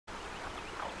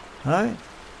Hi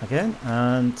again,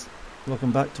 and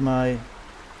welcome back to my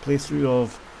playthrough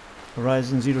of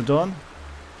Horizon Zero Dawn.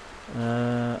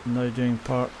 I'm now doing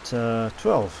part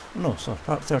 12. No, sorry,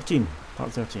 part 13.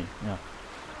 Part 13, yeah.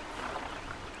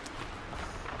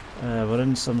 We're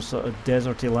in some sort of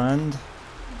deserty land.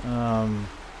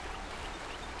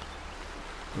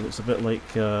 Looks a bit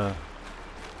like, I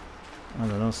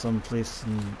don't know, some place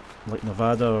in like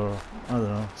Nevada or, I don't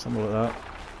know, something like that.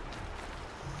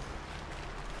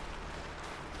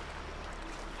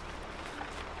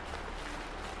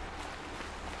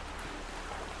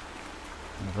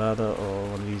 Nevada or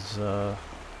one of these sort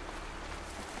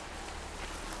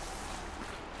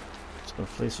of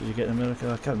places you get in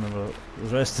America. I can't remember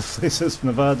the rest of the places.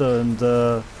 Nevada and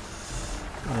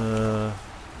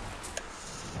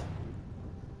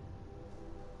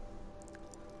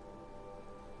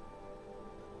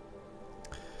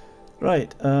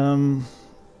right,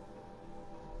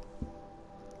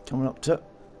 coming up to it.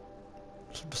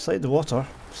 It's beside the water,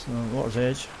 so the water's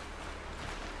edge.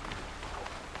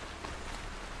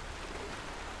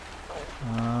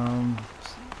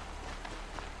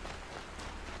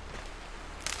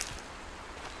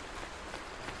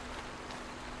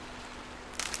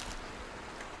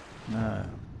 Now,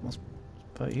 must be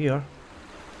about here.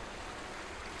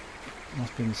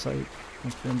 Must be inside.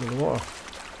 Must be under the water.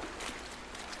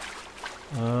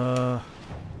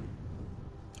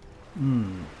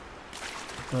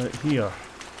 About here.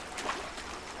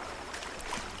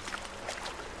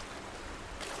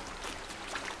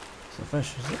 It's a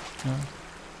fish, is it? No.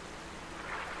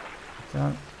 I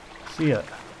can't see it.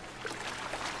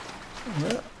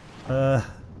 Yeah.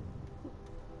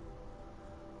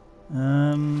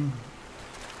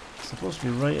 It's supposed to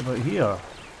be right about here.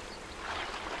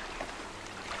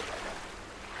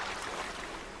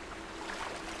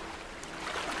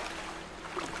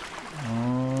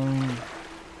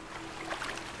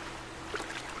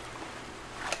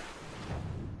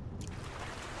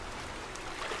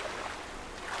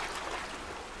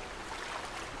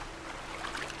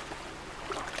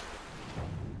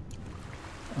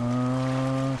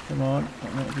 Come on,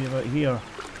 that might be about here.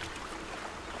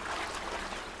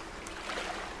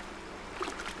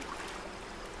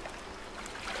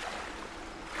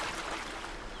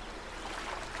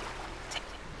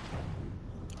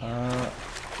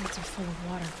 Fields are full of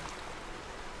water.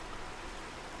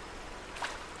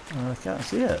 I can't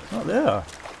see it. It's not there.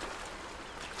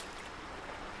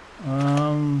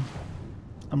 I'm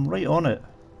right on it.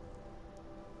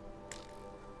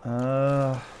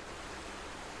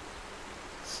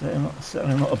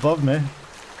 Certainly not above me.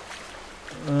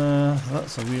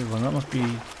 That's a weird one. That must be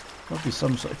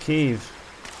some sort of cave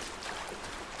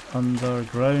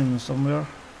underground somewhere.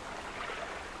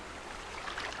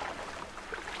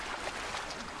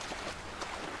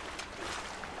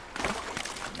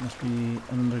 Must be an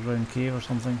underground cave or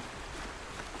something.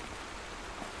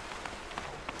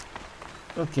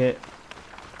 Okay,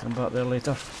 come back there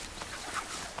later.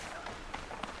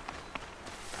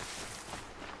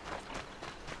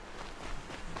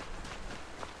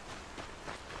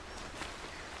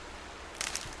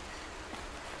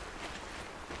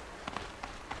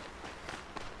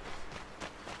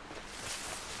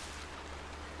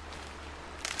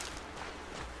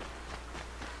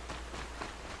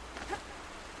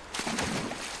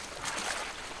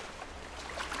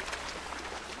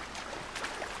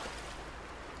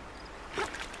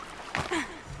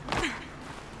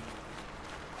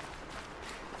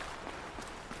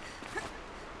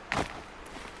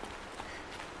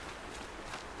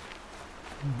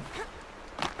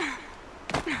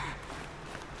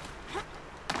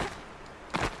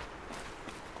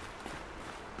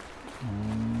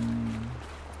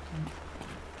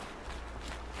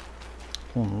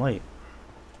 Light.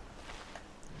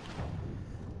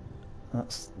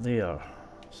 That's there.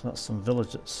 So that's some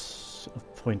village that's sort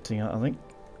of pointing at, I think.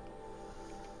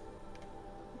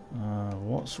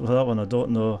 What's with that one? I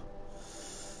don't know.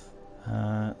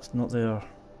 It's not there.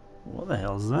 What the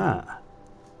hell's that?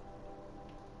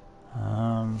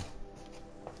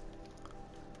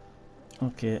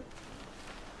 Okay.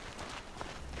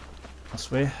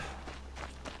 This way.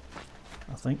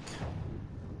 I think.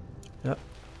 Yep.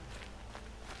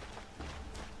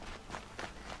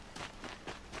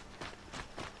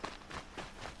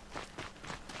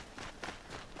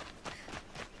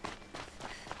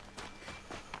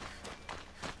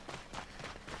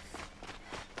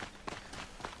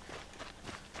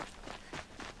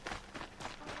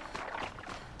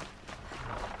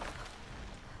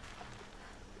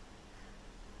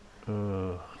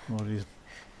 More of these.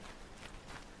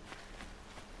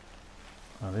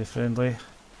 Are they friendly?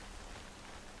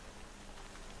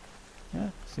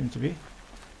 seem to be.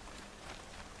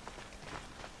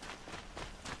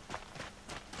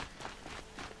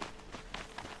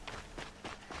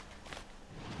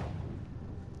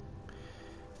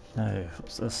 Now,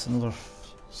 what's this? Another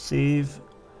save,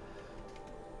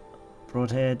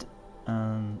 broadhead,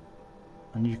 and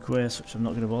a new quest which I'm not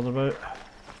going to bother about.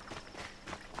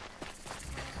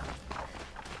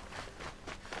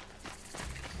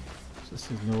 So just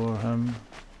ignore him.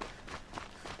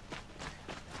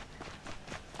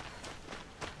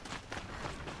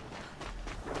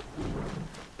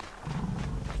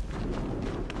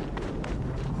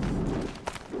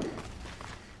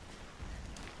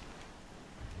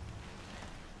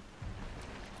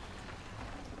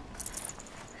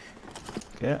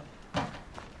 Okay.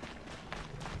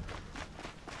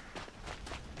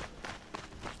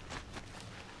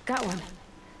 Got one.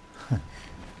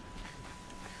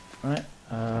 Right.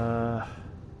 I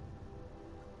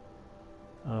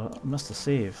missed a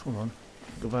save. Hold on.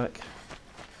 Go back.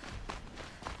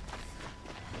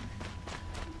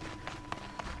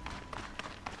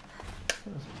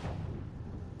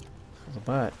 Further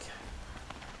back.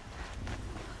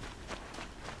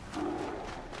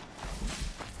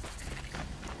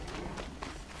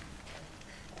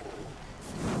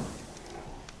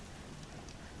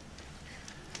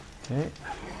 Okay.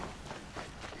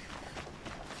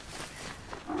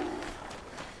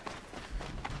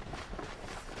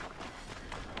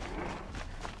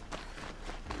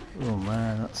 Oh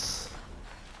man, that's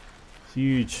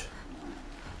huge.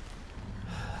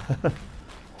 What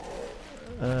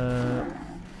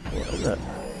is it?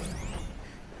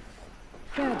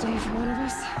 Bad day for one of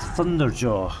us.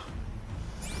 Thunderjaw.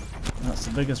 That's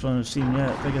the biggest one we've seen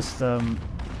yet. Biggest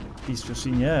beast we've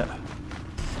seen yet.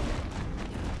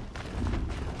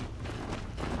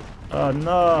 Oh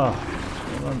no!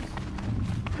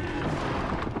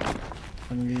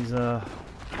 One of these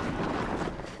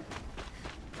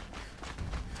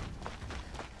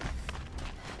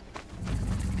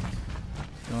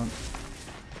gone.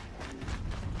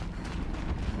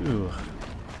 Ooh.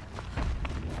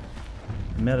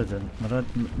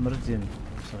 Meridian.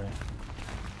 Sorry.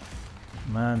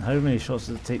 Man, how many shots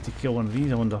does it take to kill one of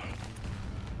these, I wonder?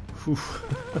 Whew.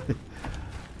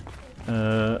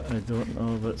 I don't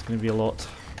know, but it's going to be a lot.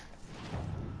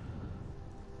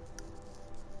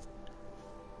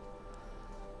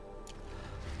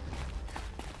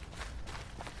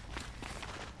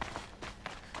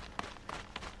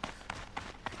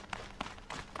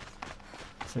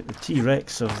 It's like the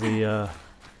T-Rex of the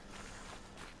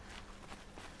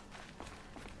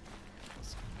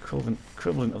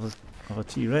equivalent of a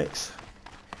T-Rex.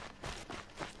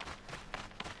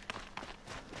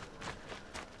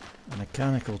 A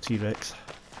mechanical T-Rex.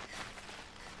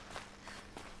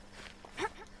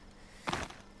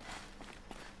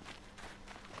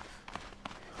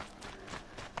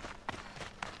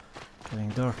 Getting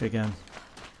dark again.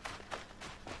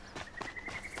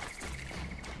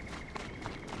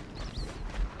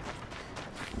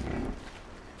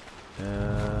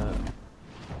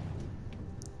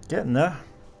 Getting there.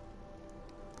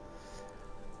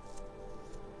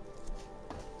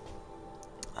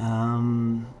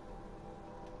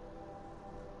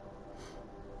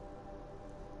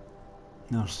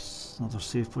 There's another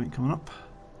save point coming up.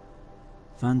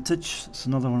 Vantage, it's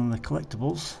another one of the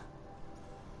collectibles.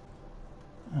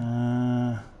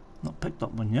 Not picked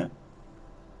up one yet.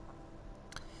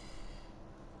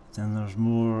 Then there's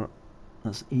more.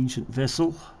 That's ancient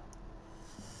vessel.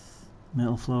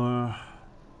 Metal flower.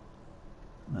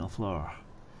 Metal flower.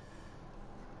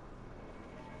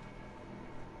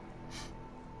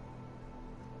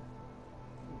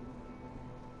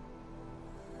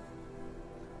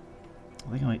 I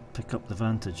think I might pick up the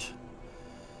Vantage.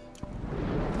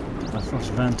 My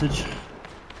first Vantage.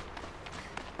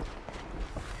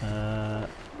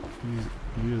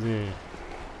 Who are they?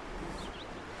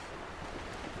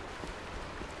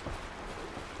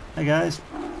 Hey guys,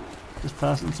 just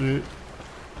passing through.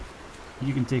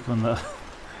 You can take on that.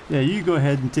 Yeah, you go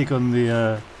ahead and take on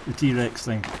the T-Rex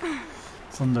thing.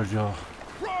 Thunderjaw.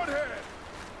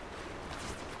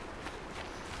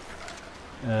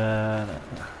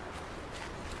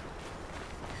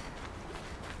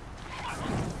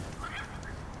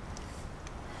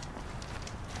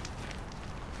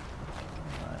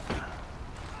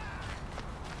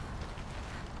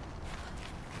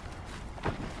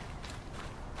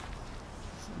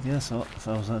 Yes, if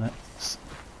I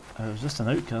was just an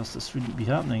outcast, this wouldn't be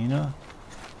happening, you know.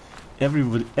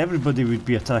 Everybody would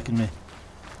be attacking me.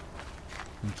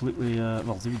 Completely,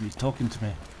 well, they would be talking to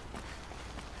me.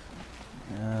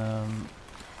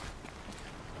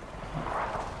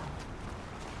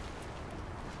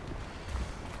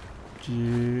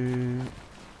 to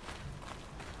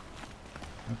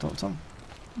adopt him.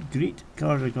 Greet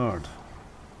Guard.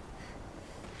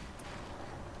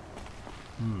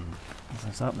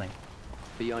 Nothing's happening.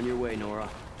 Be on your way, Nora.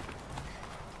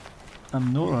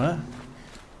 I'm Nora, eh?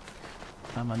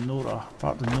 I'm a Nora,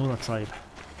 part of the Nora tribe.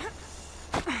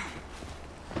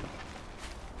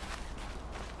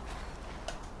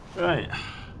 Right.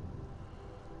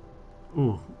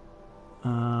 Oh.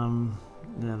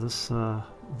 Yeah, this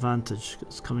vantage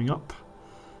is coming up.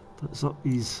 But it's up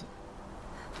these.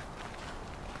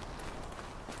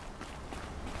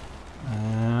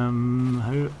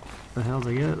 How the hell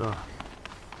did I get it though?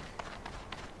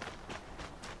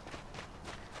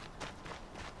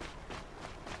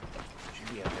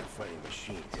 Should be out there fighting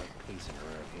machines, like pacing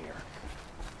around here.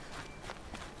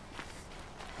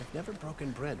 I've never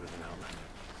broken bread with an outlander.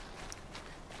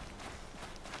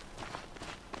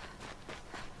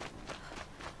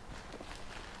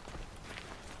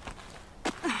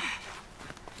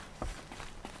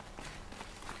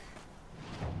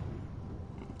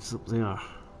 It's up there.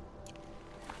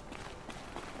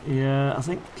 Yeah, I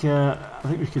think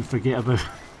we can forget about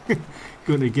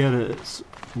going to get it. It's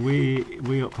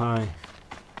way up high.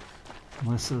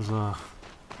 Unless there's an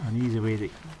easy way to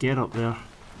get up there.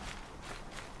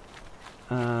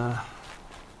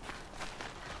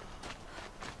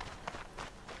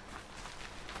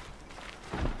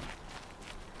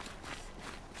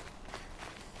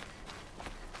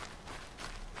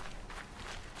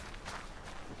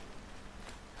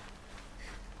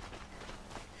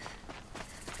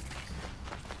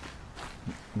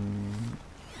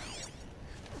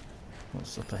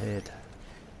 What's up ahead?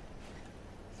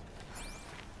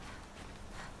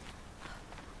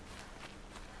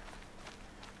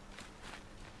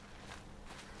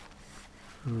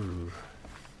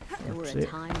 There were a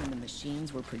time when the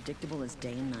machines were predictable as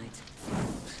day and night.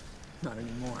 Not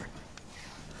anymore.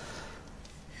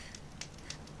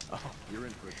 Oh, you're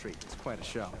in for a treat. It's quite a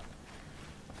show.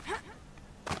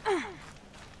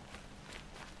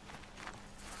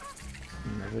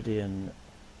 Meridian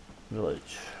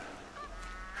village.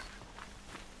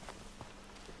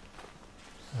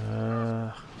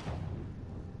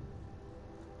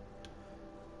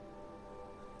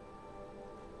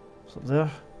 What's up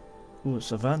there? Oh,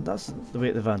 it's a van. That's the way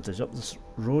to the vantage. Up this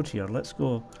road here. Let's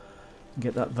go and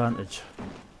get that vantage.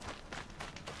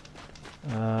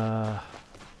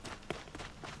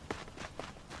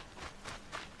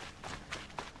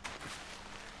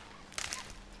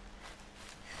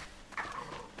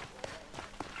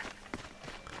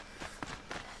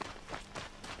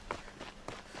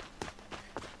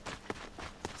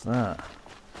 What's that?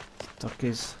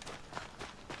 Turkeys.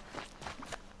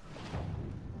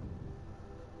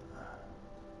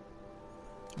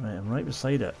 Right, I'm right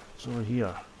beside it. It's over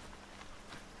here.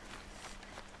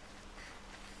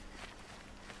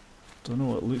 Don't know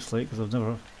what it looks like because I've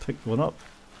never picked one up.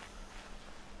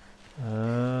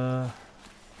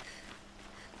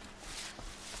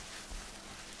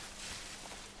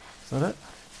 Is that it?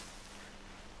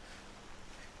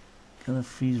 Kind of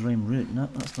freeze rhyme route. No,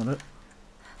 that's not it.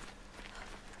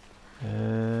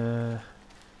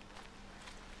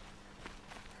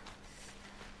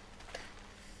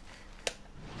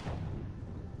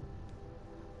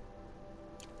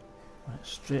 Right,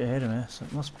 straight ahead of me, so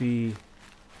it must be.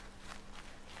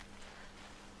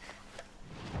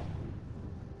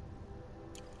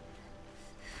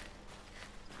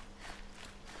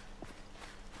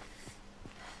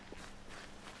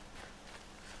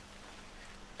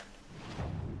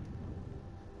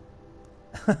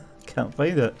 Can't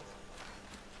find it.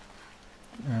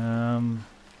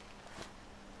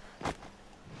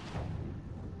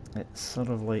 It's sort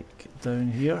of like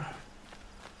down here.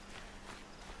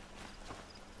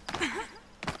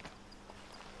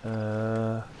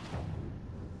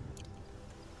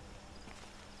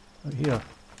 Right here.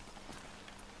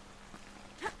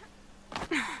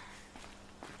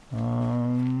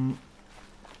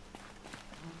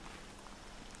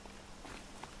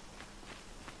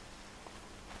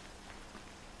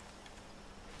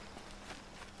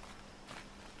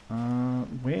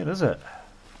 Where is it?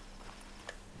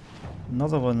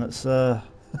 Another one that's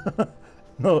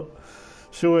not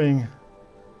showing.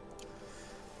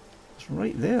 It's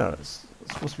right there. It's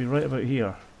supposed to be right about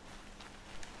here.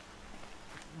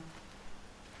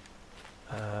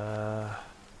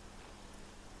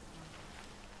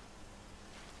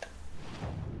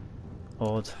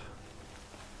 Odd.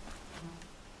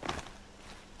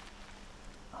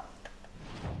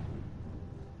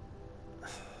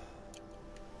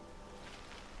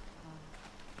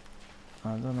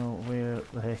 I don't know where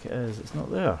the heck it is. It's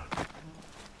not there.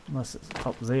 Unless it's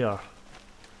up there.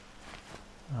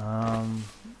 Don't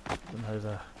know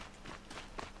how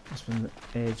it's been the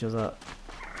edge of that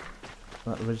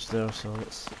ridge there, so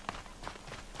let's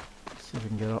see if we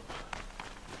can get up.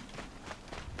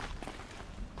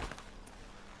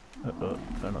 Oh,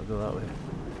 better not go that way.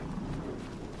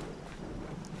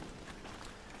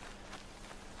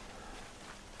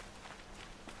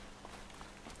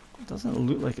 It doesn't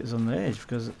look like it's on the edge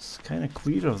because it's kind of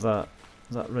clear of that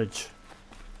ridge.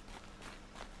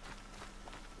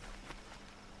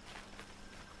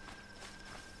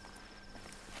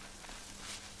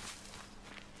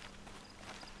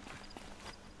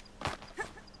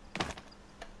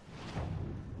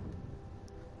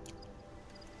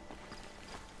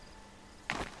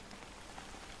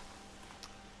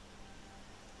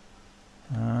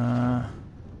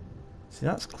 See,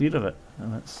 that's clear of it,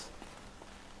 and it's...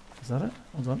 Is that it?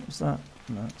 Hold on, what's that?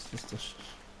 No, it's just a...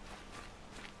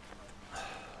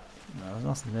 No, there's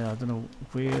nothing there. I don't know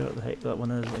where the heck that one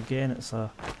is. Again, it's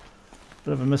a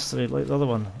bit of a mystery, like the other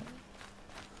one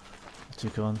I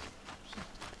took on.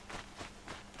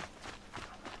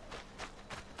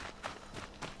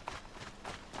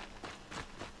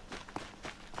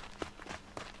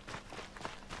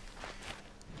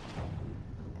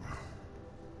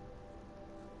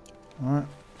 Alright.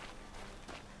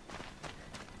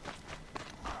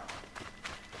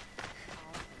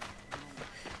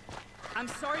 I'm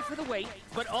sorry for the wait,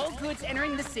 but all goods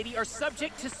entering the city are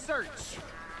subject to search.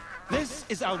 This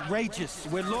is outrageous.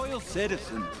 We're loyal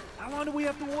citizens. How long do we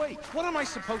have to wait? What am I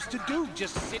supposed to do?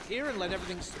 Just sit here and let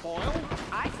everything spoil?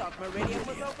 I thought Meridian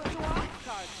was open to all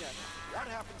charges. What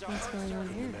happened to What's going on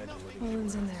here?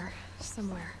 Olin's in there,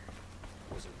 somewhere.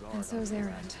 And so's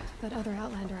Erend, that other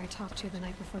Outlander I talked to the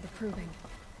night before the proving.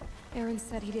 Erend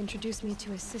said he'd introduce me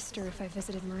to his sister if I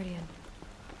visited Meridian.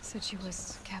 Said she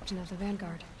was captain of the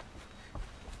Vanguard.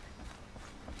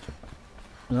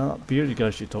 No, that bearded guy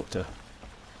she talked to.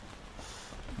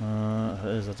 It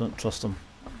is, I don't trust him.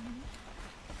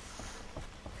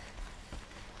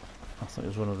 I think it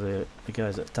was one of the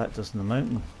guys that attacked us in the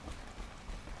mountain.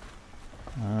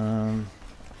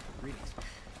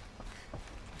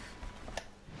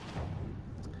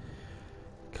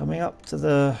 Coming up to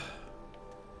the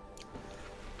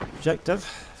objective.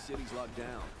 City's locked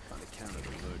down on account of the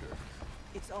murder.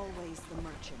 It's always the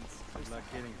merchants. Good luck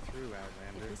getting through,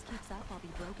 Outlander. If this keeps up, I'll be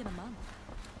broke in a month.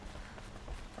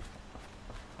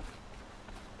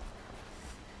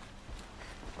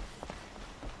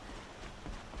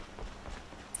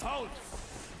 Halt!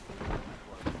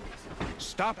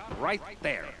 Stop right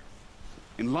there.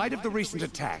 In light of the recent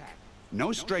attack,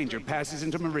 no stranger passes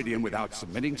into Meridian without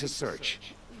submitting to search.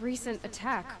 Recent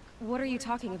attack? What are you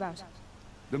talking about?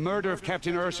 The murder of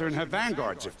Captain Ursa and her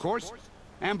vanguards, of course.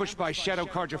 Ambushed by Shadow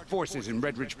Carja forces in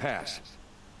Red Ridge Pass.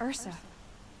 Ursa?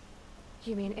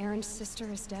 You mean Erend's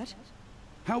sister is dead?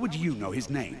 How would you know his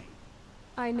name?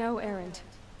 I know Erend.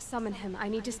 Summon him. I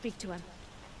need to speak to him.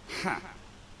 Ha!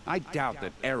 I doubt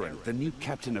that Erend, the new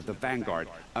captain of the Vanguard,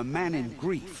 a man in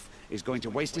grief, is going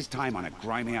to waste his time on a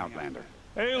grimy Outlander.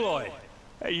 Aloy!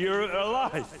 Hey, you're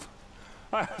alive!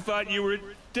 I thought you were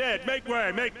dead. Make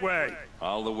way, make way!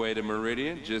 All the way to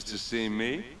Meridian just to see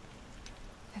me?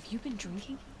 Have you been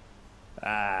drinking?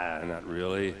 Ah, not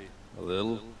really. A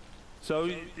little. So,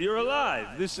 you're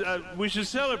alive. We should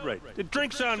celebrate. The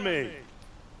drink's on me!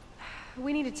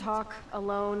 We need to talk,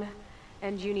 alone,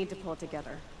 and you need to pull it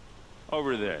together.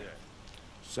 Over there.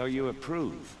 So you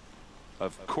approve?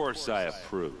 Of course I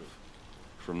approve.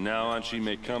 From now on, she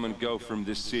may come and go from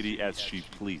this city as she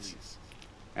pleases.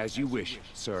 As you wish,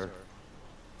 sir.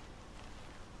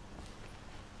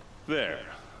 There.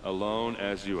 Alone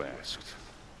as you asked.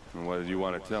 And what did you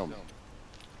want to tell me?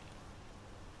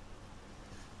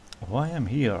 Why I'm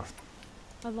here?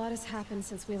 A lot has happened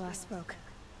since we last spoke.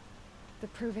 The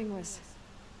Proving was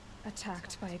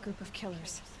attacked by a group of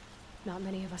killers. Not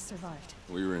many of us survived.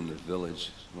 We were in the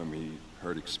village when we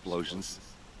heard explosions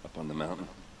up on the mountain.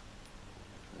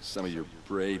 Some of your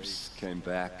braves came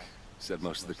back, said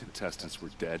most of the contestants were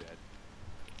dead.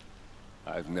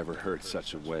 I've never heard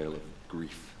such a wail of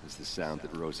grief as the sound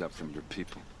that rose up from your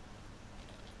people.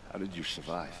 How did you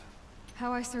survive?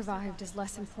 How I survived is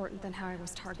less important than how I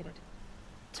was targeted.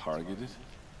 Targeted?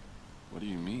 What do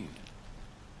you mean?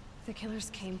 The killers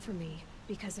came for me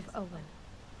because of Olin.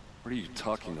 What are you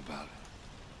talking about?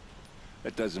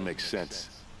 That doesn't make sense.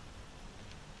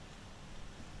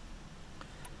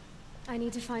 I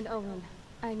need to find Olin.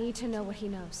 I need to know what he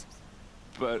knows.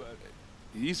 But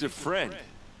he's a friend.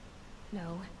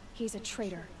 No, he's a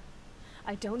traitor.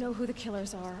 I don't know who the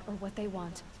killers are or what they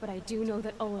want, but I do know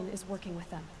that Olin is working with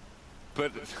them.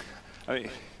 But, I mean,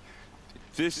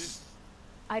 this...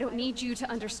 I don't need you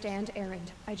to understand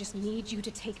Erend. I just need you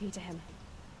to take me to him.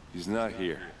 He's not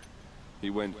here. He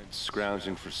went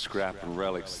scrounging for scrap and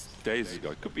relics days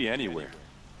ago. It could be anywhere.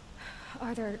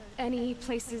 Are there any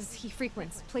places he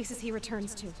frequents? Places he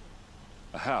returns to?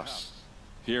 A house.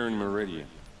 Here in Meridian.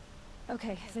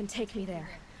 Okay, then take me there.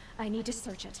 I need to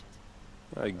search it.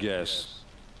 I guess.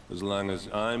 As long as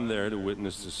I'm there to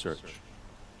witness the search.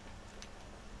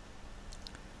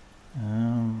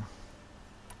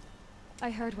 I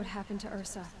heard what happened to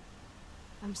Ursa.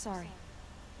 I'm sorry.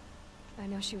 I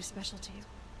know she was special to you.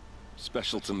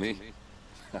 Special to me?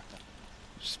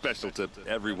 Special to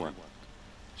everyone.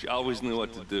 She always knew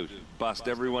what to do. She bossed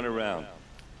everyone around.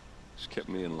 She kept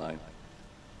me in line.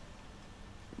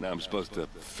 Now I'm supposed to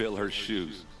fill her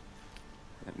shoes.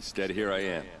 And instead, here I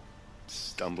am,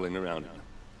 stumbling around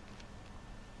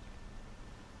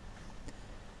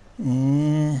in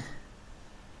them.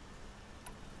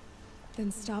 Then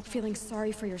stop feeling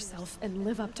sorry for yourself and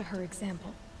live up to her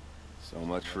example. So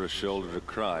much for a shoulder to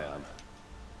cry on.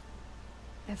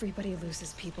 Everybody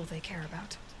loses people they care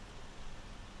about.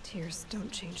 Tears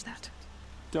don't change that.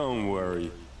 Don't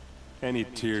worry. Any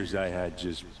tears I had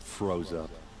just froze up.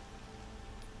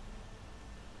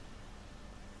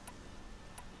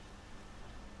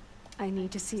 I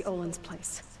need to see Olin's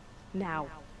place. Now.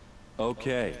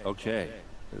 Okay, okay.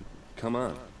 Come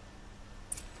on.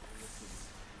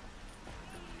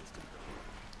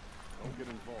 Don't get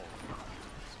involved.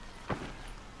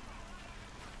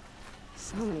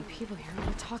 So many people here,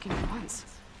 all talking at once.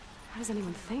 How does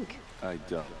anyone think? I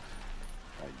don't.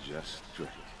 I just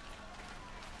drink.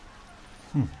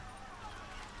 That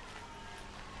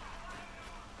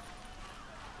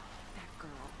girl.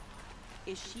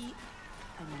 Is she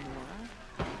a Nora?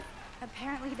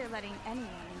 Apparently they're letting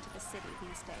anyone into the city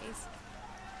these days.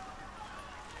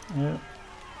 Yeah.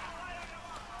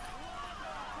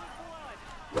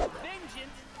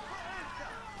 Vengeance!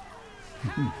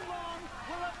 How long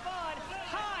will a bud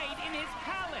hide in his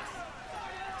palace?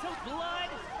 So blood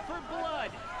for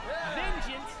blood.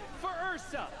 Vengeance for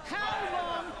Ursa. How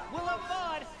long will a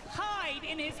bud hide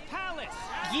in his palace?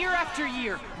 Year after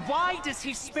year, why does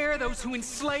he spare those who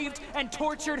enslaved and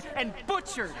tortured and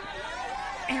butchered?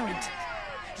 Erend,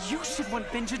 you should want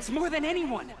vengeance more than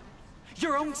anyone.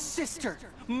 Your own sister,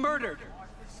 murdered,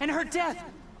 and her death,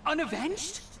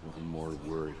 unavenged? One more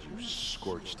word, you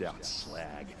scorched out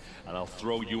slag, and I'll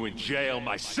throw you in jail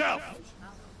myself!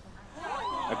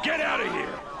 Now get out of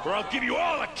here, or I'll give you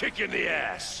all a kick in the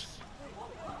ass!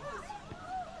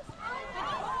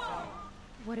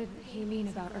 What did he mean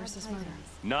about Ursa's murder?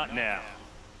 Not now.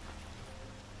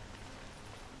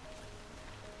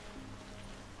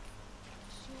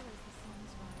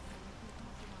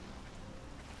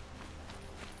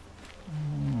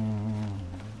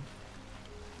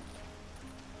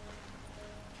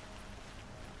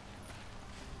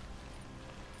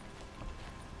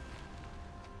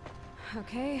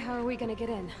 Okay, how are we gonna get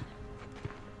in?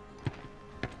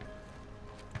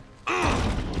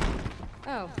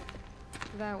 Oh,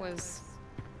 that was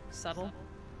subtle.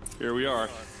 Here we are.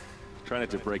 Try not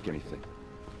to break anything.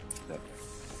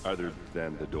 Other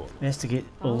than the door. Investigate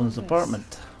Olin's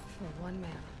apartment. For one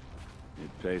man. It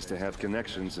pays to have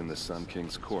connections in the Sun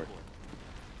King's court.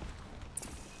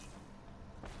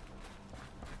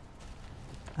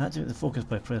 Activate the focus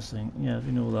by pressing. Yeah,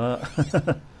 we know that.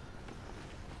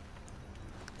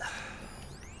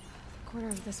 The corner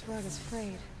of this rug is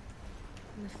frayed,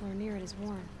 and the floor near it is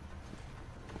worn.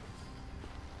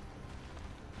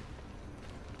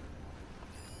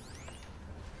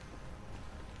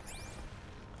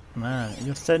 Man,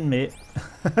 you're thin, mate.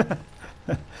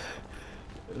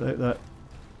 Like that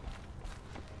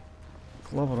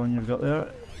clover on you've got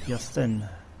there, you're thin.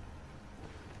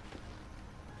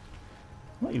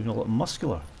 Not even a lot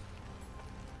muscular.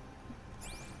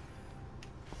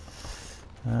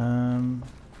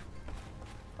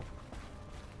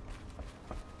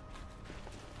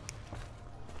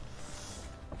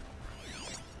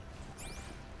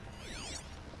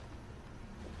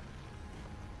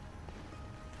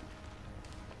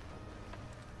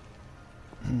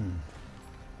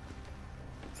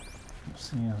 Not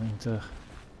seeing anything to.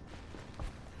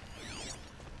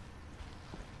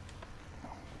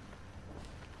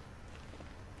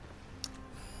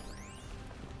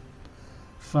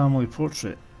 Family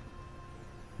portrait.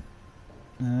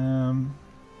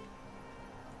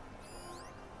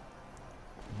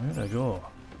 Where'd I go?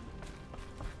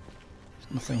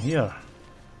 There's nothing here.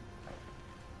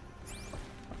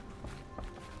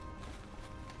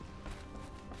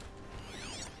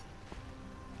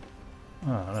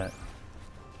 Ah, right.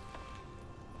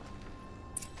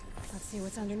 Let's see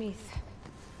what's underneath.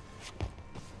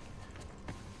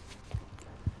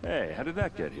 Hey, how did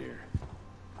that get here?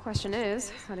 Question is,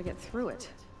 how to get through it.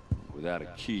 Without a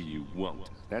key, you won't.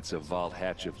 That's a vault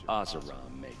hatch of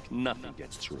Oseram make. Nothing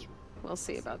gets through. We'll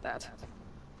see about that.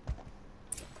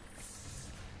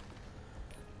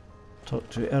 Talk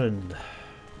to Erend.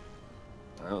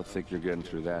 I don't think you're getting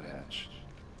through that hatch.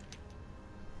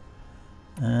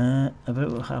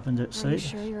 About what happened Are you outside?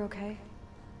 sure you're okay?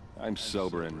 I'm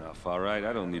sober enough, alright?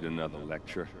 I don't need another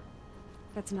lecture.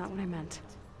 That's not what I meant.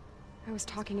 I was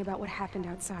talking about what happened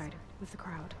outside, with the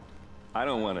crowd. I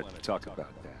don't want to talk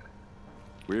about that.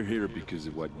 We're here because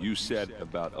of what you said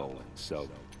about Olin, so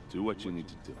do what you need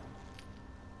to do.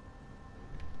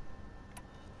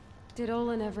 Did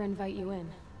Olin ever invite you in?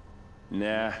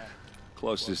 Nah.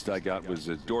 Closest I got was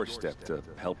a doorstep to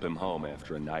help him home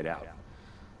after a night out.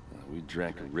 We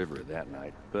drank a river that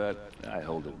night, but I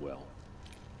hold it well.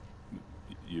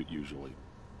 Usually.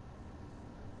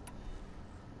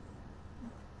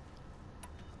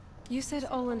 You said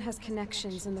Olin has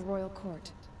connections in the royal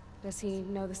court. Does he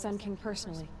know the Sun King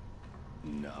personally?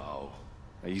 No.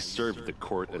 He served the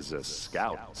court as a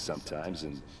scout sometimes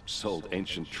and sold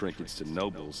ancient trinkets to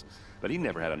nobles, but he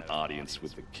never had an audience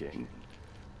with the king.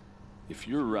 If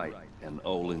you're right, and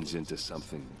Olin's into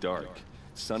something dark,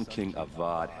 Sun King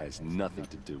Avad has nothing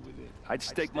to do with it. I'd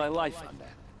stake my life on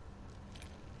that.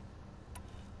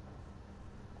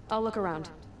 I'll look around.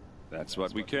 That's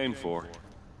what we came for.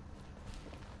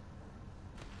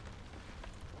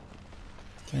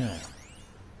 Okay.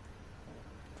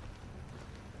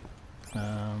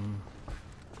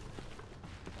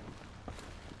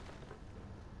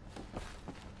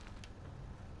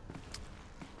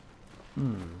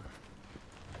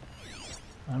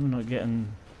 I'm not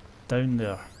getting down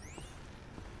there.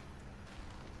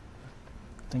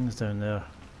 Things down there.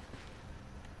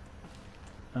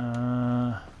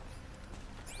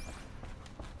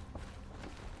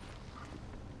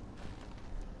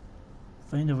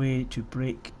 Find a way to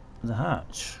break the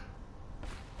hatch.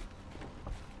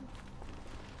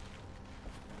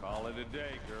 Call it a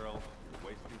day, girl.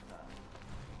 You're wasting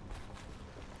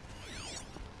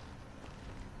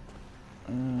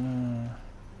time.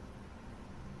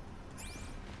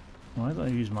 Why don't I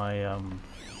use my a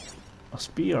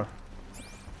spear?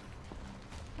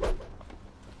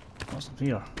 What's up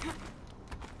here?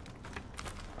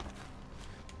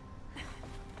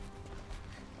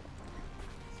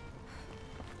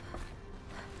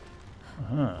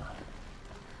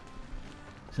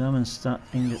 Examine stat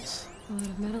ingots. A lot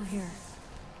of metal here.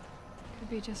 Could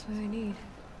be just what I need.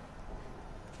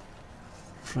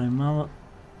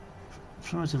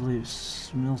 Primitively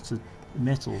smelted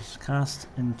metals cast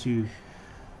into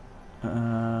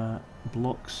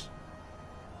blocks.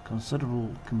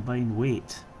 Considerable combined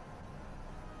weight.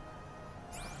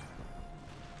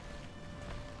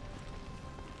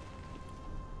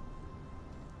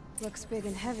 Looks big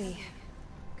and heavy.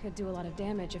 Could do a lot of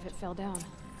damage if it fell down.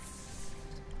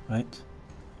 Right.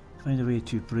 Find a way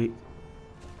to break.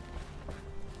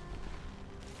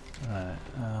 Right.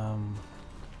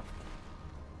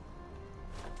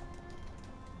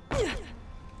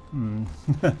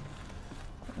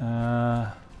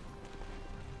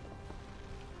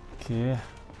 Okay.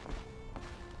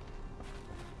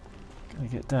 Gotta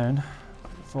get down.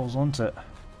 It falls onto it.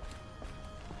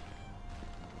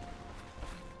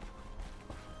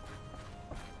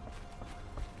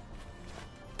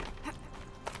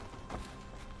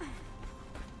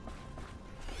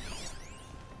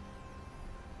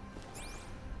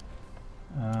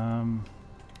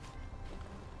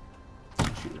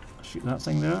 Shoot that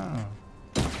thing there.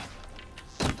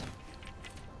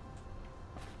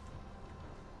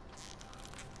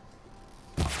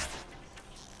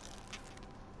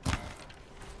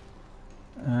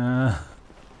 Or?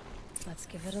 Let's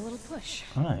give it a little push.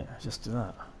 Alright, just do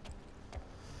that.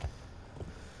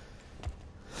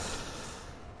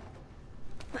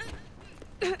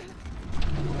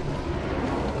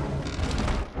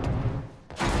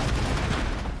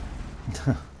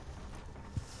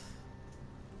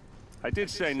 I did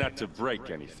say not to break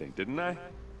anything, didn't I?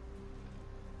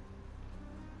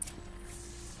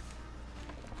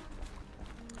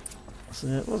 So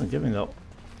it wasn't giving the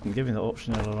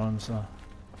option earlier on, so.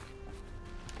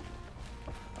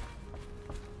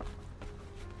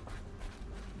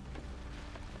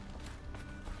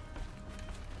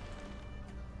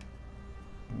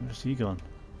 Where's he gone?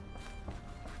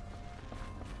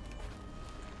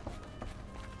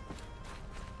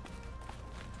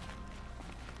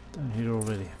 Down here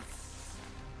already.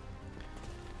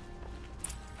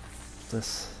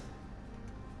 This.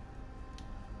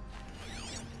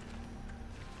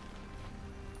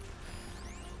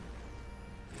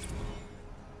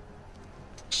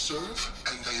 serve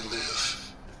and they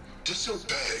live.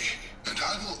 Disobey, and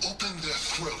I will open their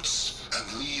throats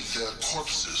and leave their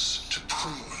corpses to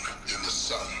prune in the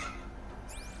sun.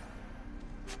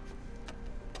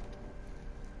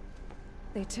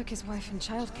 They took his wife and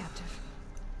child captive.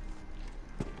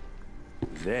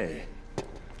 They?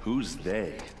 Who's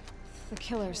they? The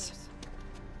killers.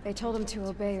 They told him to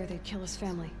obey or they'd kill his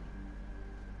family.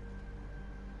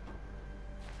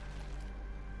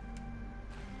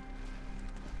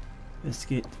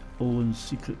 Investigate Owen's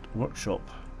secret workshop.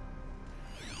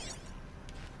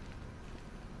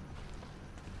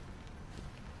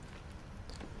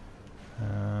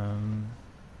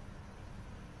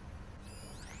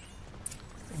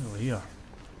 Over here.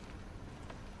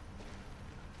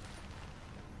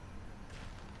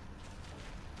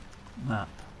 Map.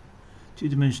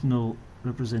 Two-dimensional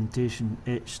representation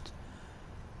etched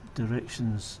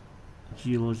directions,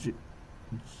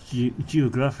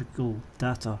 geographical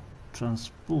data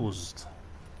transposed.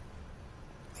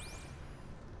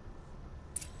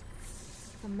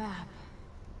 A map.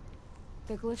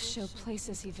 The glyphs show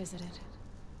places he visited.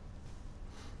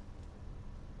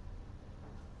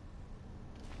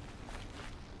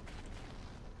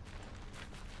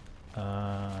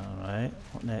 Right,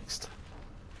 what next?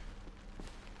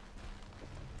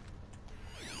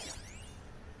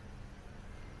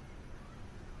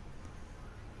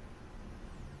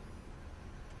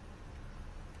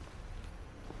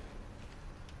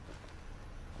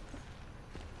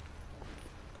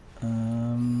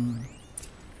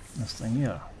 This thing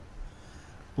here.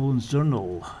 Owen's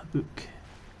journal, book.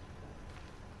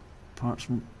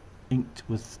 Parchment inked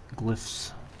with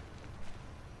glyphs.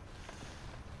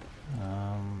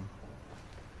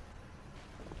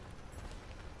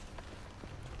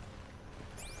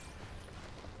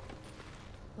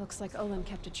 Looks like Olin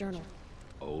kept a journal.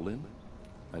 Olin?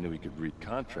 I knew he could read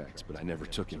contracts, but I never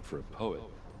took him for a poet.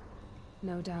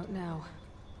 No doubt now.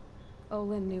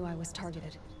 Olin knew I was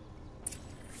targeted.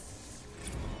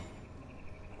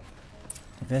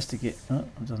 Investigate. Oh,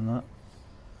 I've done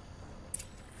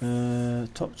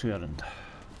that. Talk to Erend.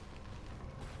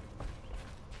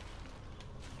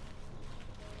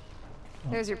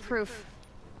 There's your proof.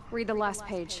 Read the last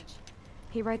page.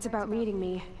 He writes about meeting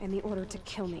me and the order to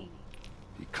kill me.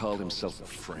 He called himself a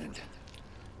friend.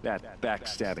 That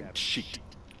backstabbing cheat.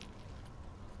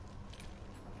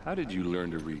 How did you learn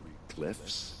to read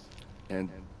glyphs? And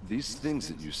these things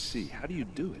that you see, how do you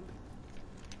do it?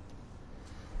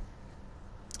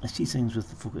 I see things with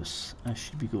the focus. I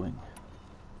should be going.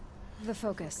 The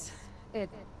focus. It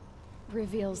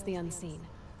reveals the unseen.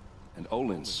 And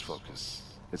Olin's focus,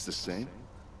 it's the same?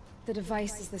 The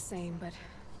device is the same, but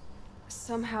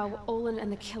somehow Olin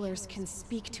and the killers can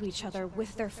speak to each other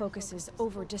with their focuses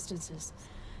over distances.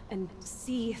 And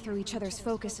see through each other's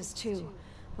focuses too.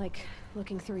 Like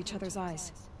looking through each other's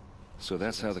eyes. So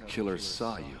that's how the killers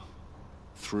saw you?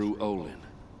 Through Olin?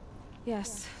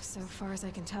 Yes, so far as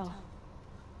I can tell.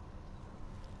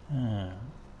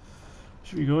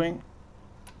 Should we be going?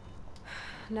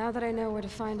 Now that I know where to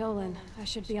find Olin, I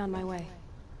should be on my way.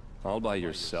 All by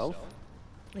yourself?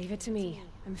 Leave it to me.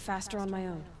 I'm faster on my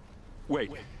own.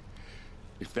 Wait.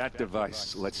 If that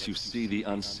device lets you see the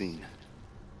unseen...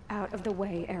 Out of the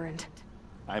way, Erend.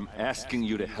 I'm asking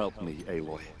you to help me,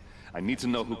 Aloy. I need to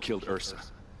know who killed Ursa.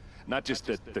 Not just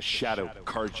the Shadow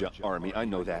Karja army, I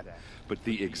know that, but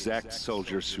the exact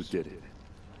soldiers who did it.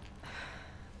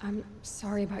 I'm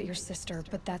sorry about your sister,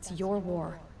 but that's your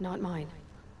war, not mine.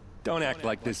 Don't act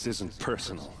like this isn't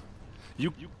personal.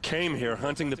 You came here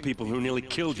hunting the people who nearly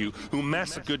killed you, who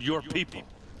massacred your people.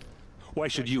 Why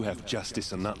should you have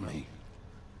justice and not me?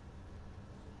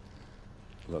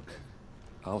 Look,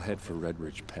 I'll head for Red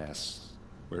Ridge Pass,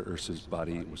 where Ursa's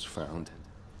body was found,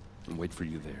 and wait for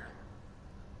you there.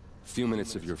 A few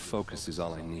minutes of your focus is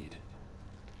all I need.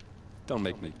 Don't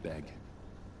make me beg.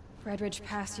 Red Ridge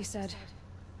Pass, you said?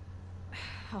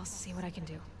 I'll see what I can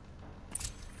do.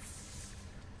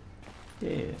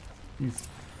 Yeah, you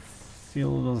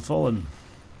Field of the Fallen.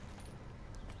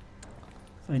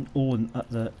 Find Owen at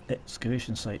the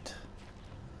excavation site.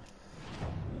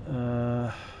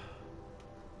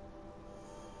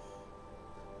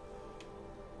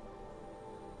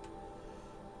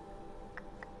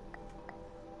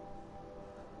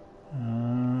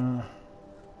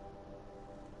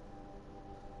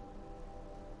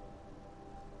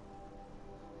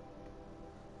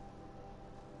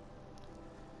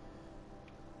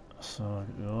 So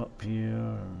I go up here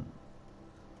and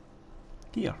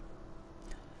here.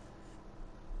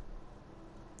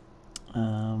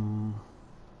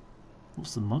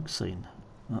 What's the mug sign?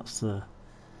 That's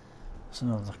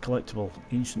another collectible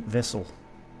ancient vessel.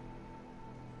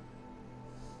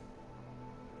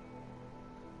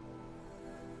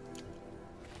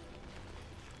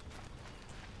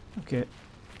 Okay.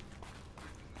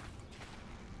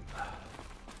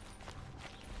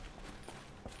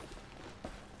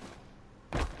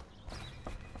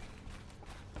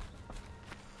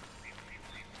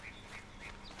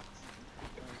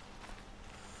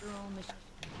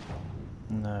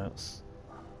 No, it's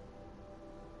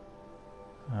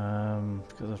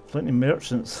because there's plenty of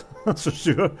merchants, that's for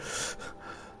sure.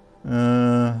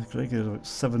 Craig, there's about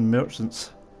 7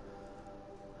 merchants.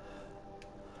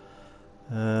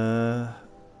 Oh,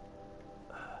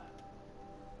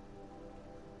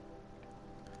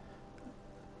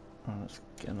 it's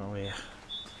getting away.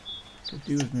 Could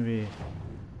do with maybe.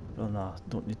 Well, nah,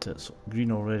 don't need it. It's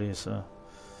green already, so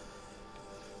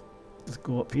let's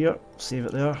go up here, save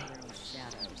it there.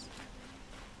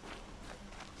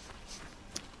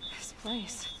 This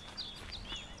place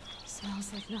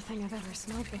smells like nothing I've ever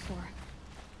smelled before.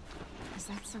 Is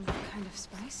that some kind of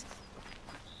spice?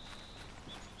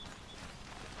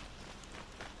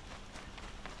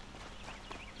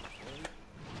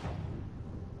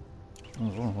 Oh,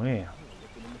 the wrong way.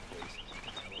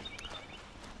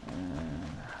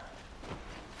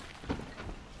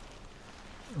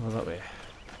 Over that way.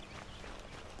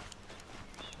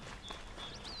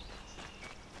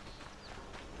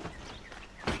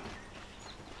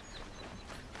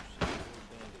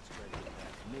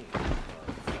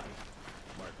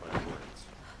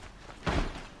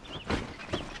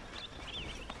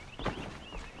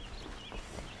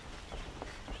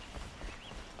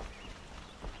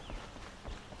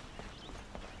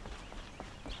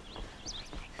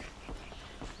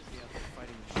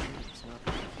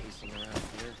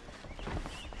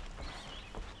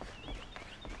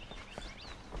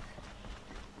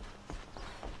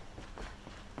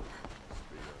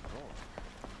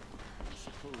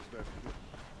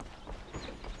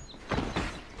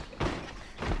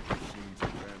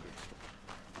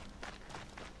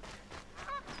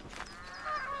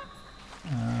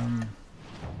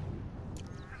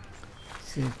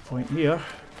 Save point here.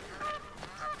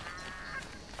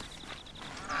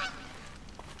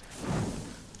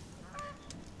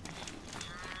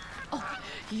 Oh,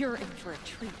 you're in for a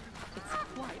treat. It's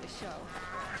quite a show.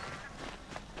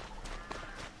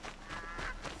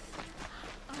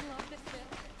 I love this bit.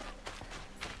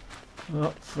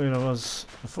 Well, where I was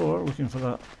before, looking for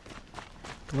that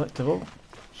collectible,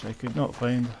 which I could not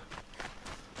find.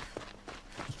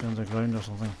 Must be underground or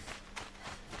something.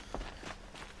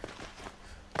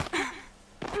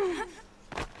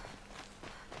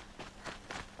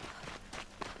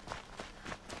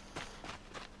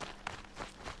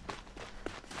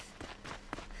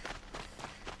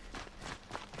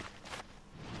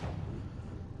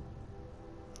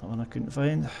 That one I couldn't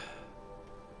find.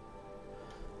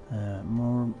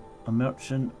 More a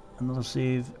merchant, another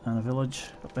save, and a village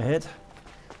up ahead.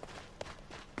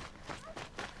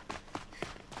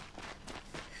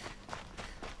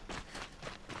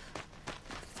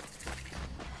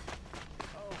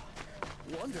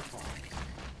 Oh, wonderful.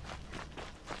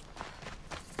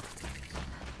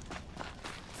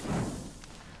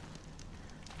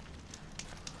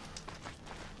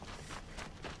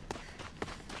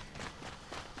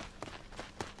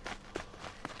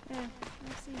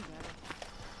 I've seen better.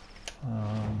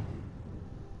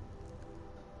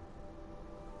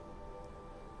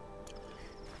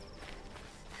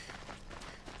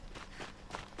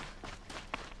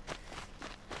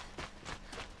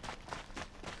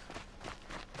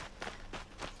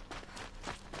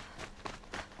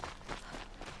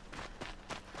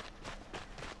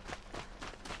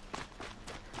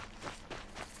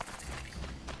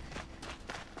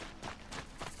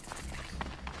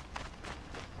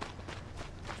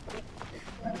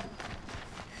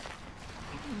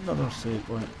 Another save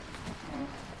point.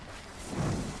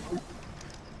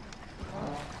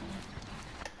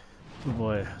 Oh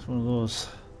boy, it's one of those.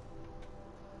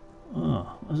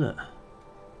 Oh, is it?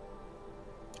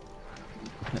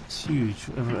 It's huge,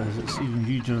 whatever it is, it's even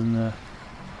huger than the...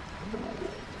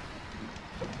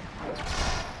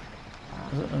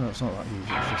 Is it? No, it's not that huge,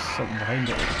 it's just something behind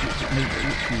it that makes it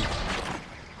look huge.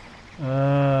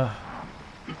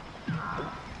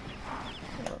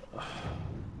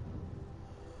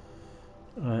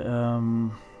 Right,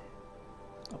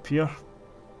 up here.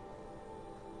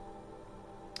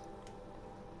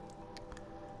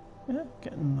 Yeah,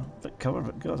 getting a bit covered,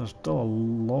 but God, there's still a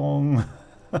long,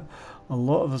 a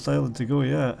lot of this island to go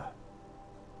yet.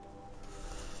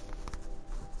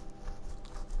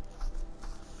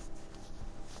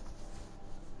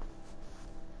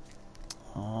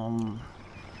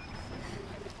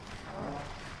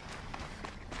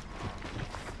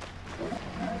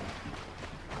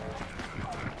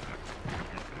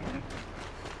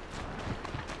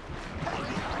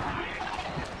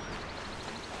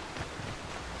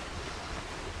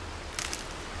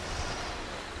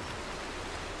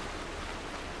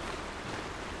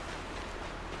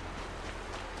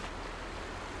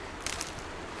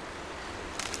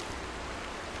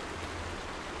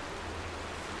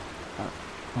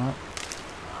 What?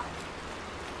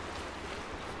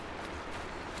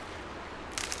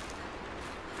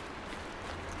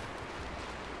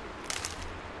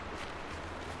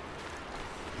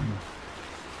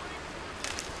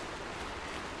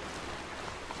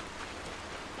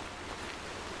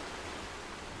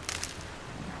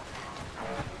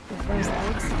 With those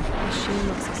legs, the machine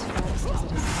looks as fast as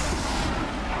it is fast.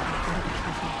 Gotta be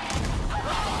careful.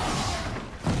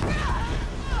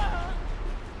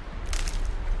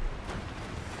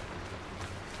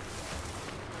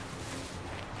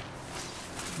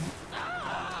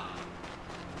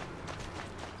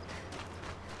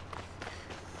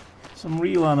 Some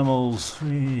real animals.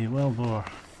 Hey, wild boar.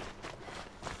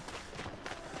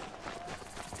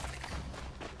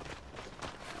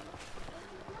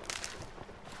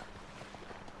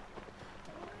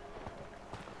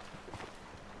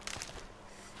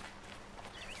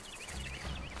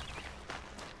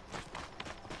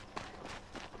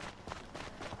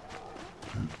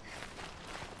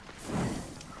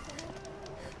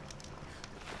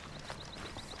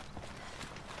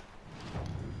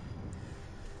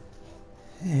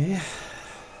 Yeah.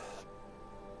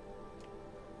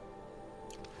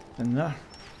 In there.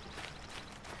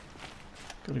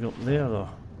 Gotta go up there though.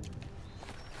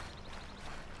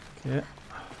 Okay.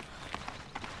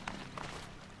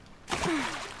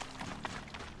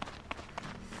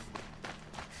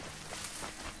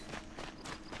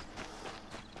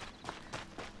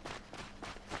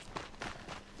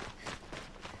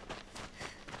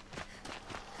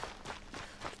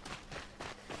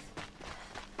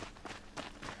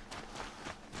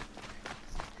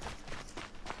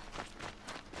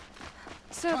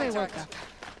 So they woke up.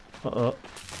 Uh-oh.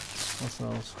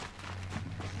 Ourselves.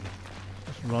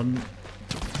 Just run.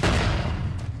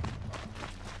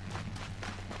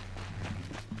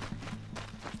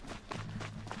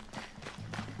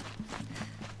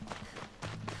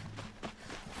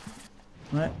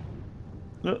 Right.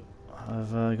 Look,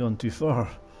 I've gone too far.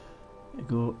 You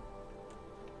go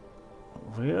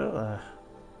where?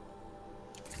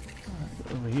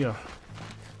 Over here.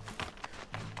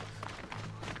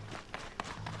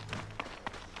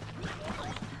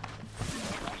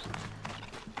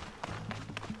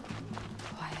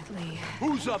 Quietly.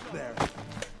 Who's up there?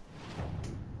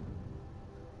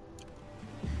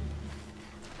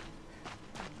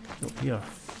 Up here.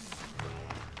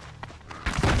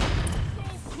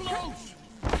 Close!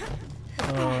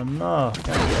 Oh no,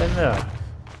 can't get in there.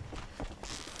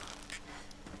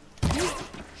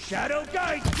 Shadow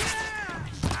guide!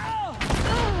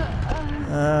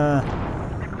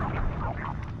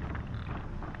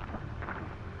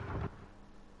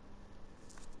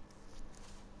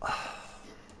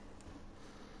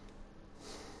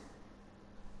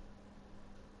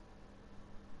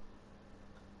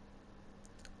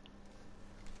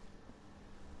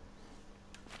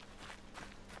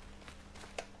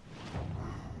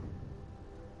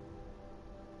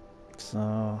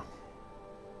 So,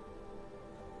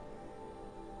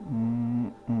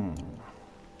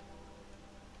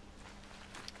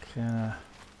 can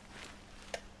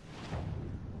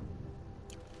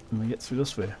we get through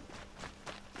this way?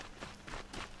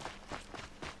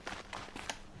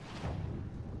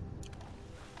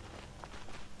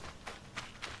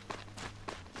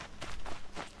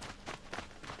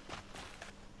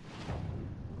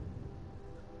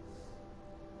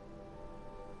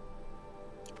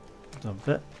 A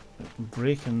bit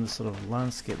break in the sort of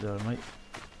landscape there. I might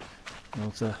be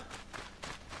able to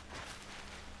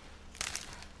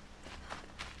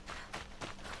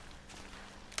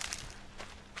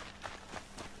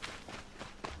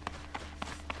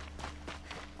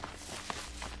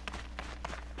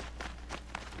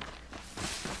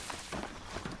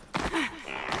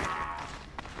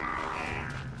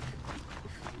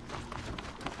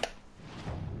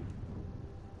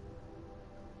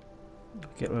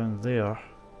get around there.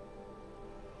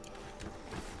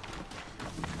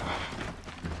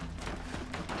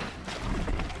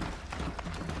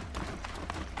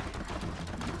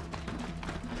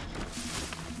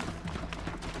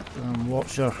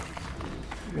 Watcher,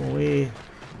 go away.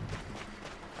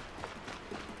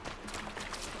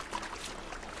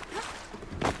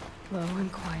 Low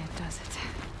and quiet does it.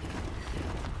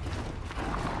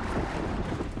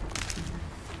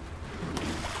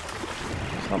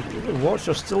 The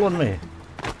Watcher's still on me.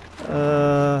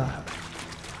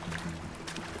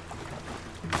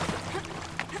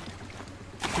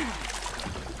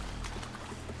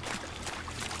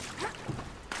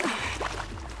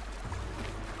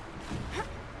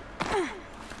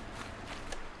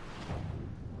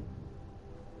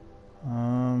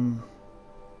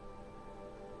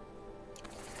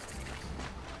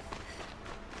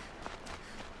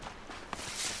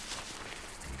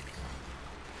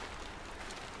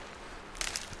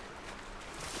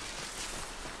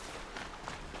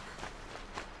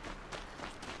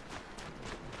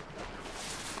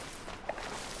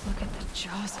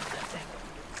 jaws on that thing.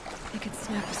 They could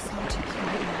snap a sawtooth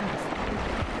right in half.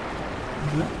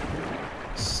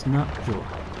 Snapjaw.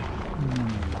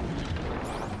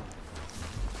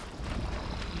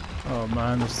 Oh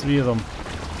man, there's 3 of them.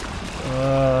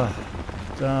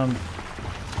 Damn.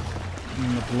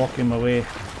 They're blocking my way.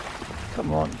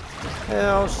 Come on.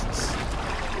 Hell.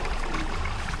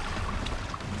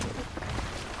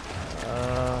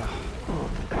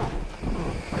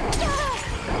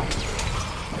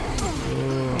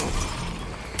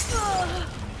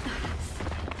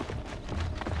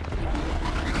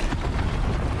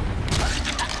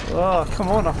 Oh, come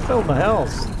on, I filled my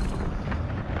health.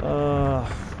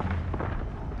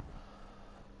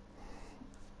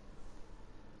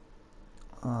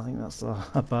 I think that's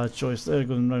a bad choice there,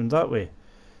 going round that way.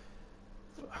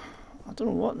 I don't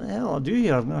know what the hell I'll do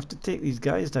here. I'm going to have to take these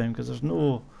guys down because there's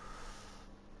no...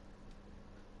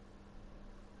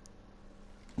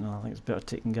 No, I think it's better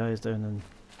taking guys down than...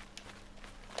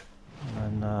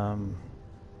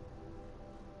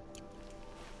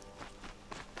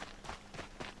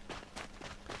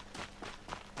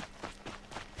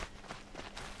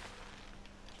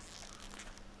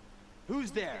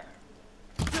 Who's there?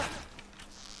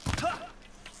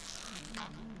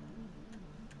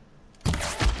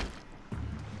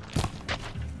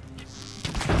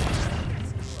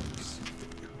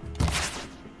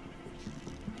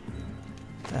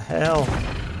 The hell?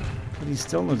 But he's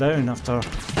still no down after...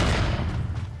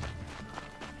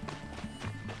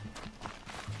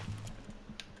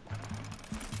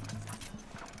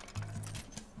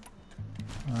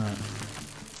 Right.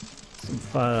 Some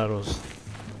fire arrows.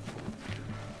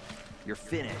 You're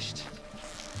finished.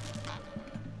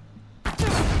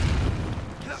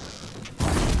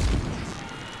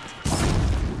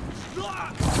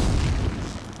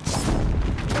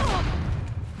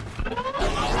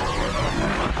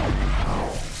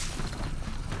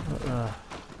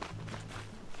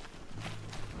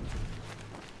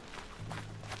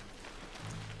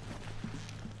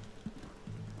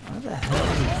 What the hell?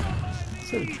 It's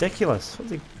so ridiculous.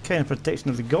 What kind of protection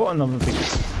have they got on them?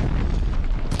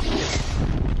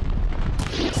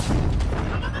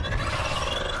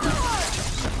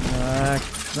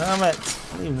 Damn it!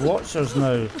 I need watchers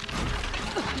now.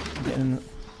 Getting...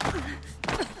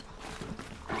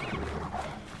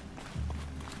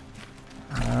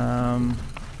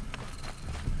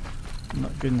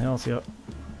 Not good in health yet.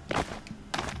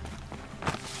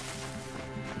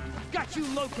 Got you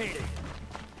located.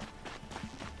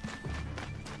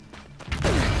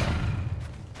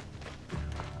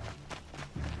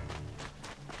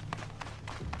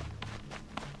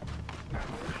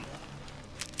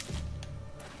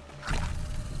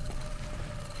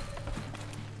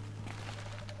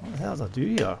 What the hell did I do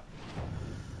here?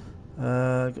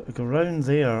 Go round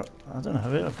there. I don't know how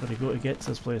I've got to go to get to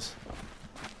this place.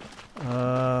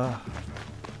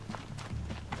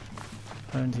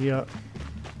 Round here.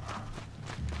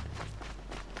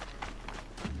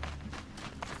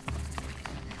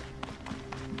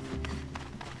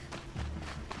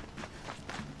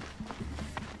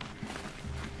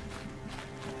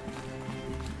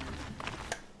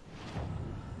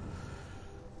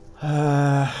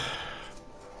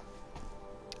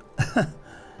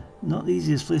 Not the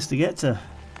easiest place to get to.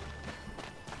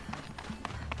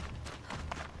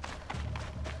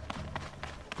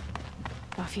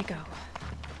 Off you go.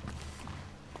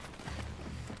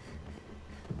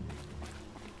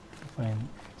 Find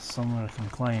somewhere I can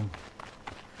climb.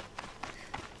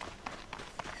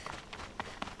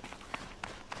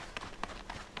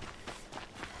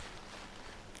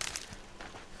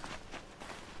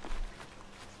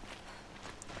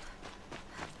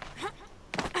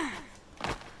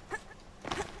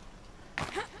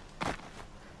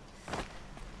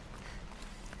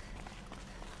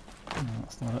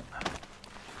 That's not it.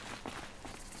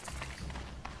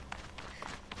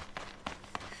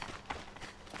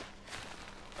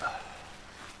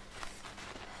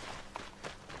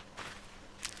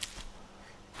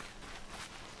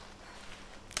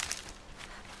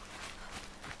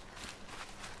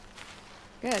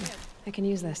 Good. I can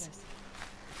use this.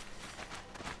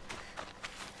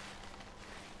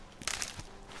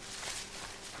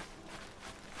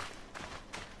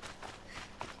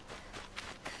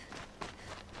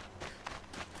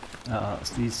 It's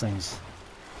these things.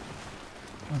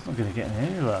 I'm not going to get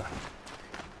anywhere.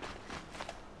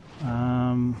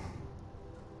 How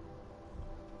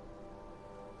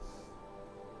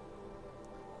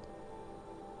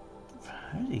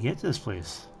do you get to this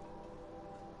place?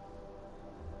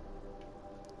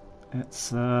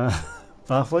 It's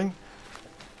baffling.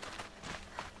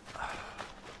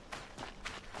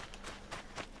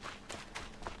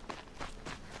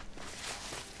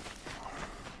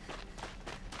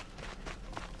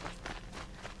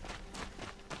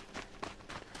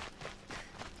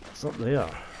 It's up there.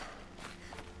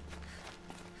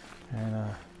 And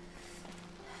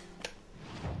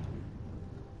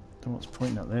don't know what's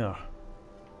pointing at there.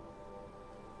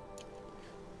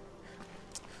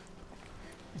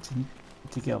 Need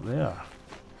to get up there.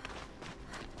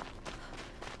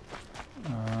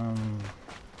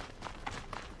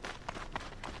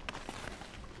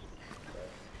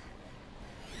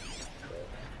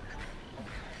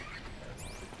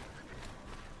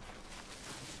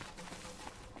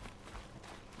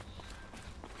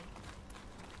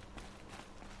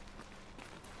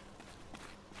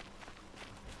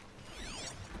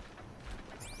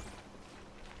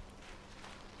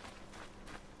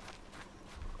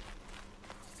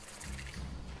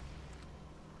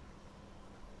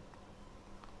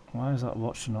 Why is that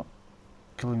watcher not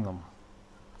killing them?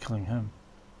 Killing him?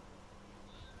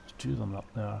 There's two of them up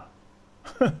there.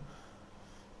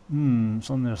 It's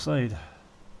on their side.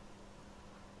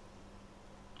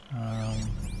 I've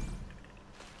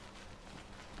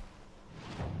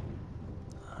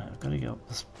got to get up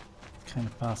this kind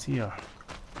of path here.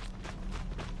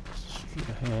 Straight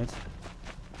ahead.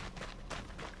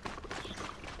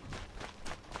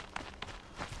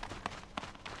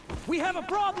 We have a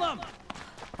problem!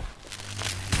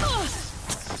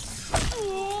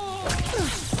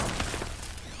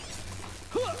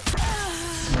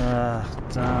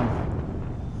 Damn.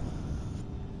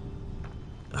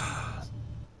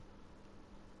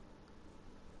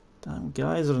 Damn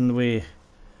guys are in the way.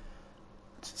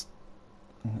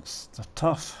 They're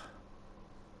tough.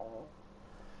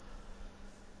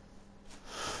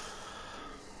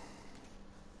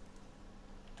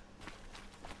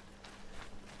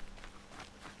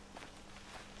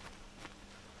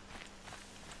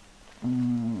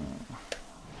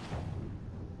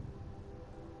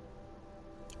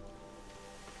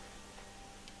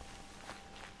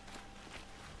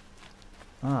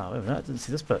 Ah, wait a minute, I didn't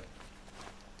see this bit.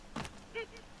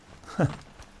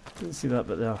 Didn't see that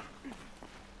bit there.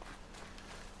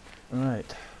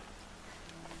 Right.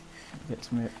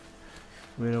 Gets me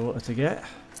where I wanted to get.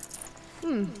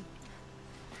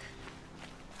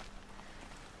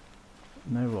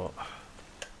 Now what?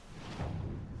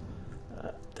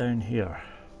 Down here.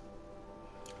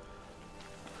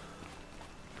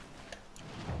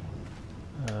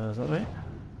 Is that right?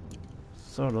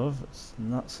 Sort of. It's in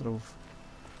that sort of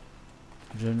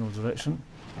general direction.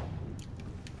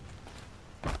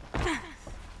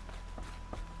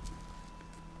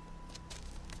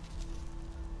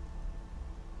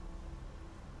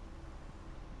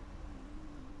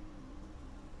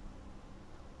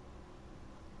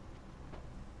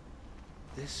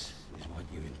 This is what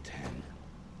you intend.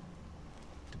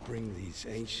 To bring these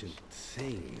ancient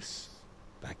things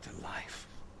back to life.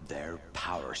 Their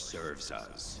power serves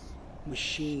us.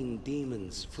 Machine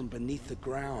demons from beneath the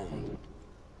ground.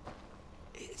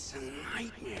 It's a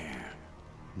nightmare.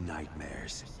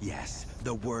 Nightmares. Yes,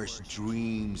 the worst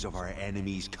dreams of our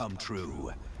enemies come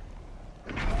true.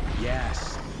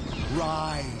 Yes,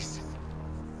 rise!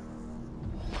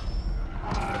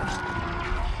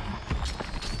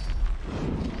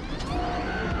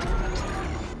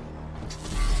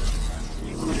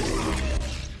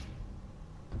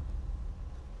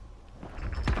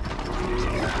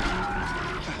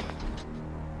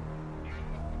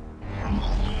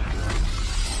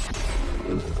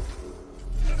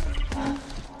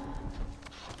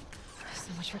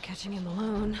 For catching him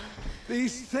alone.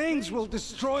 These things will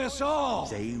destroy us all!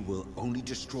 They will only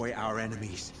destroy our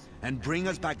enemies and bring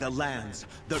us back the lands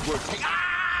that were taken.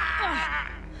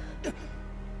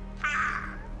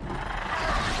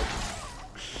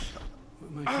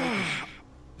 My focus.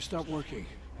 Stop working.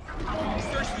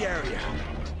 Search the area.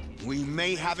 We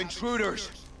may have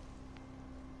intruders.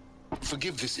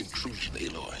 Forgive this intrusion,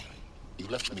 Aloy. You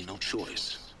left me no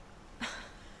choice.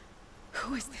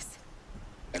 Who is this?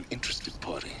 An interested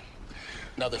party.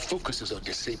 Now their focuses are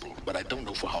disabled, but I don't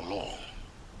know for how long.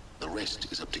 The rest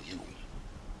is up to you.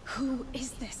 Who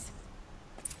is this?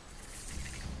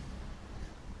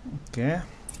 Okay.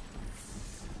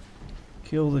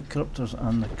 Kill the corruptors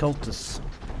and the cultists.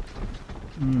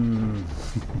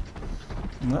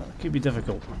 That could be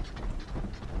difficult.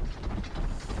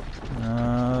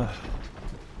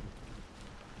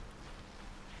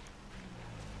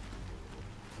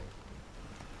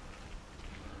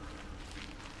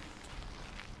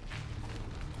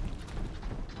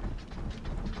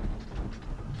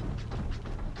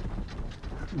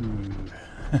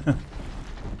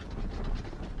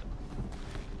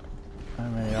 How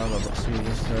many are there? Let's see,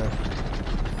 just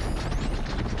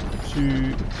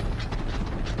 2,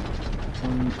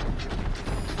 1,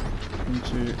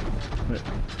 into right,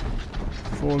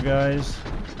 4 guys,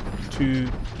 2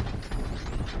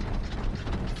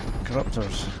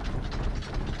 corruptors.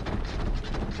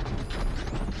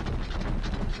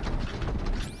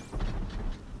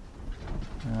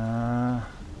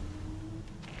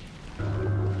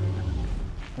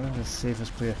 Where's the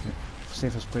safest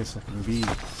place I can be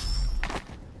at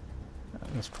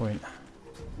this point?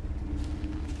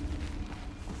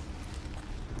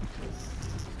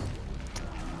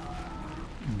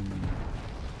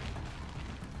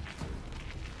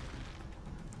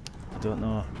 I don't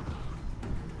know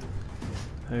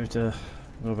how to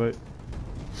go about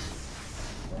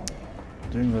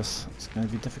doing this. It's going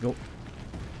to be difficult.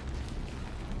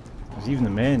 Because even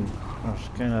the men are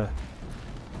kind of,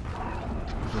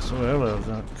 as I saw earlier,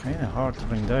 they're kind of hard to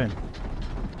bring down.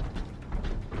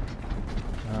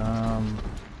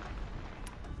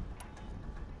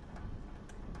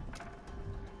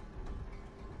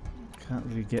 Can't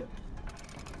really get.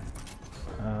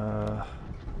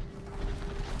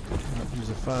 Can't use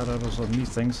the fire arrows on these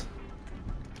things.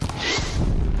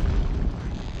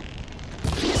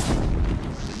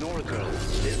 The Nora girl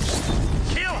lives.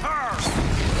 Kill her!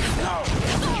 No,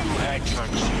 you had your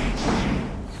chance.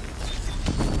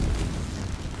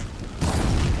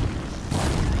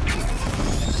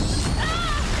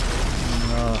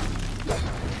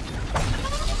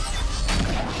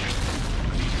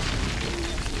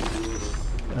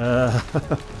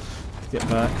 Get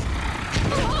back.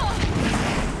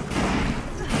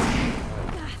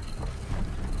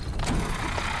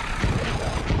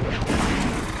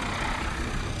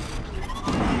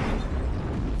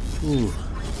 Ooh.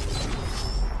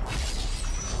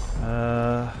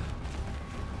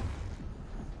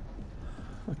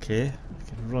 Okay, I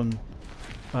can run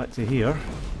back to here.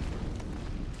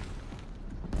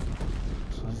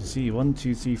 So as you see, 1,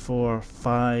 2, 3, 4,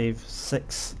 5,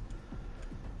 6.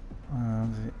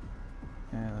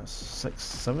 Yeah, that's 6,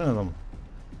 7 of them.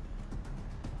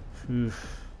 Phew.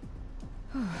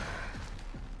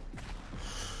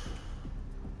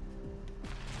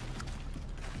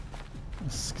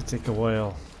 This could take a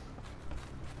while.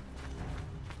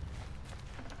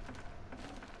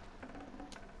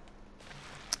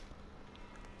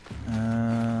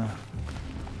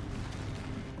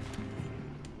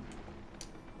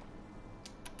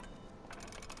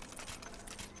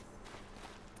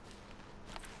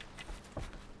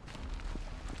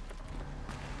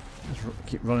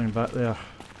 Keep running back there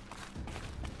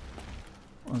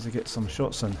once I get some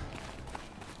shots in.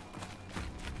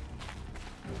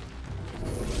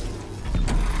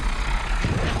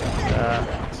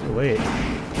 Too late.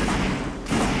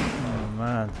 Oh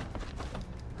man.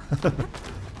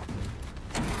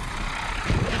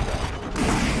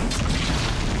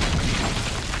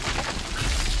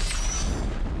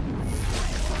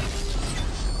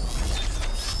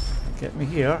 Get me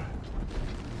here.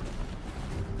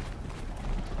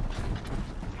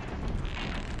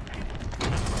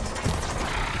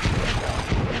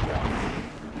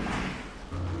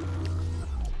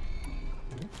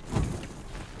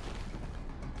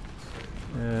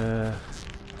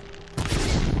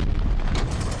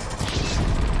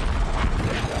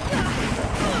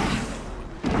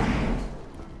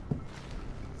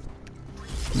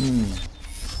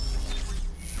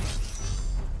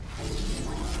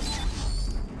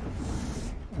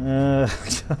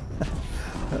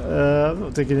 I'm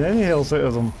not taking any health out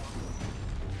of them.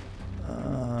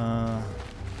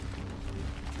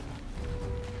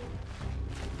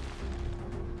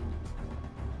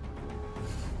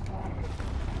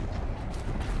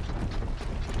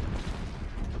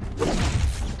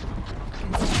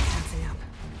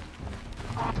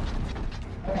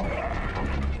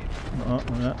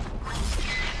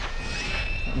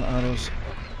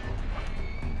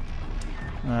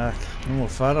 No more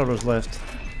fire arrows left.